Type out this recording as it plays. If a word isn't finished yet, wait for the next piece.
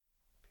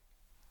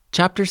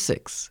Chapter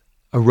 6,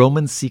 A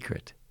Roman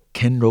Secret,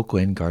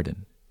 Kenroku-en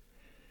Garden.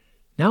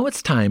 Now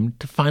it's time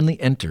to finally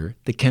enter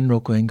the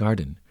Kenroku-en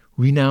Garden,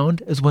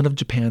 renowned as one of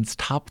Japan's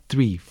top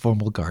 3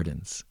 formal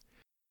gardens.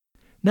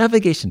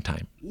 Navigation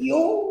time.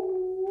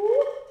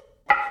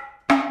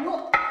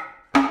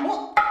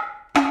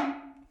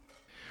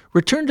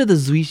 Return to the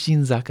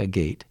Zuishinzaka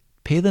gate,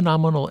 pay the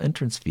nominal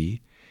entrance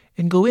fee,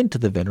 and go into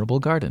the venerable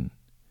garden.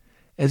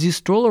 As you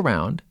stroll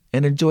around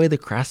and enjoy the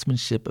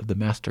craftsmanship of the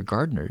master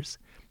gardeners,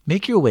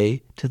 make your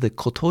way to the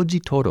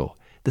Kotoji Toro,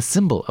 the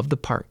symbol of the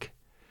park.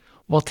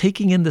 While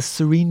taking in the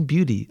serene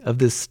beauty of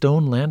this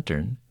stone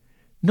lantern,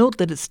 note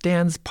that it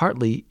stands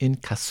partly in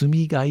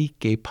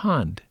Kasumigaike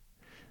Pond.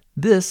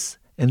 This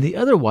and the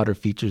other water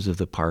features of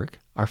the park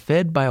are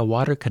fed by a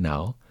water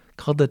canal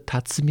called the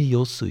Tatsumi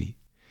Yosui.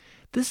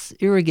 This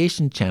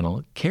irrigation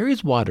channel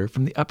carries water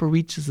from the upper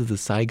reaches of the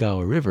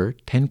Saigawa River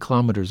 10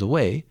 kilometers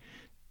away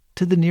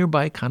to the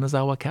nearby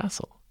Kanazawa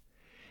Castle.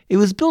 It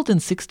was built in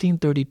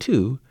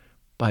 1632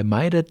 by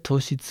Maeda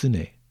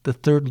Toshitsune, the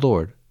third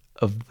lord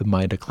of the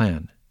Maeda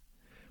clan.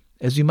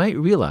 As you might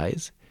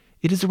realize,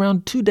 it is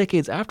around 2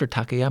 decades after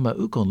Takayama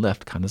Ukon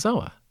left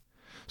Kanazawa.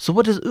 So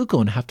what does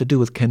Ukon have to do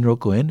with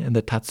Kenroku-en and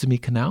the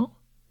Tatsumi Canal?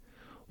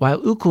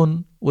 While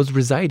Ukon was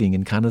residing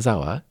in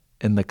Kanazawa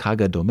in the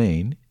Kaga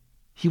domain,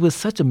 he was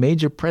such a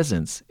major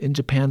presence in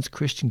Japan's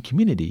Christian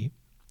community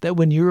that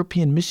when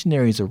European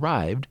missionaries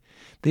arrived,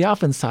 they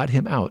often sought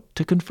him out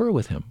to confer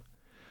with him.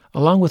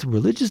 Along with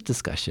religious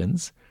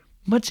discussions,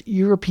 much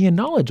European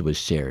knowledge was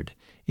shared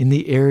in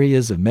the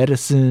areas of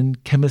medicine,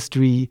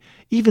 chemistry,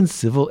 even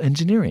civil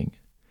engineering.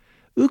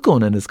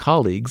 Ukon and his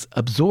colleagues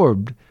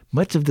absorbed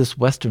much of this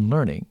Western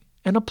learning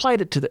and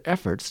applied it to their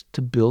efforts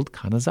to build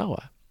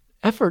Kanazawa,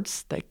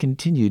 efforts that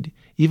continued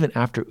even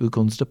after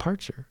Ukon's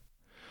departure.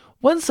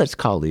 One such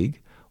colleague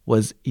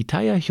was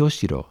Itaya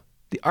Hyoshiro,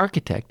 the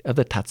architect of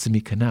the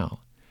Tatsumi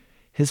Canal.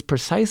 His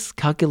precise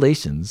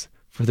calculations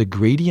for the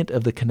gradient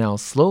of the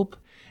canal's slope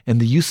and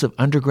the use of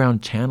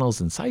underground channels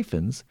and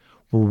siphons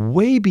were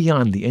way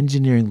beyond the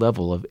engineering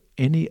level of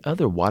any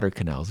other water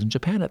canals in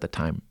Japan at the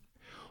time.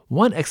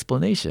 One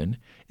explanation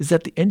is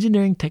that the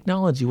engineering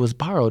technology was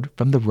borrowed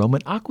from the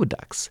Roman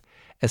aqueducts,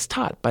 as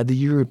taught by the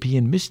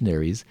European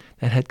missionaries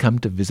that had come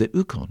to visit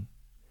Ukon.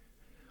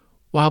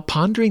 While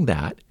pondering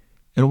that,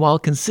 and while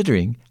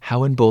considering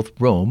how in both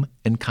Rome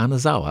and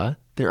Kanazawa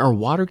there are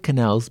water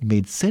canals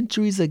made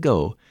centuries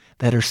ago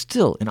that are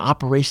still in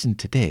operation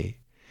today,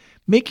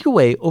 make your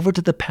way over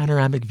to the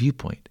panoramic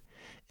viewpoint.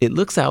 It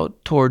looks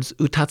out towards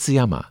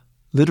Utatsuyama,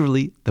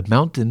 literally the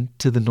mountain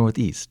to the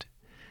northeast.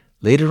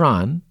 Later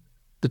on,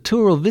 the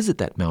tour will visit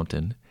that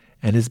mountain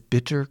and its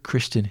bitter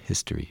Christian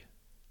history.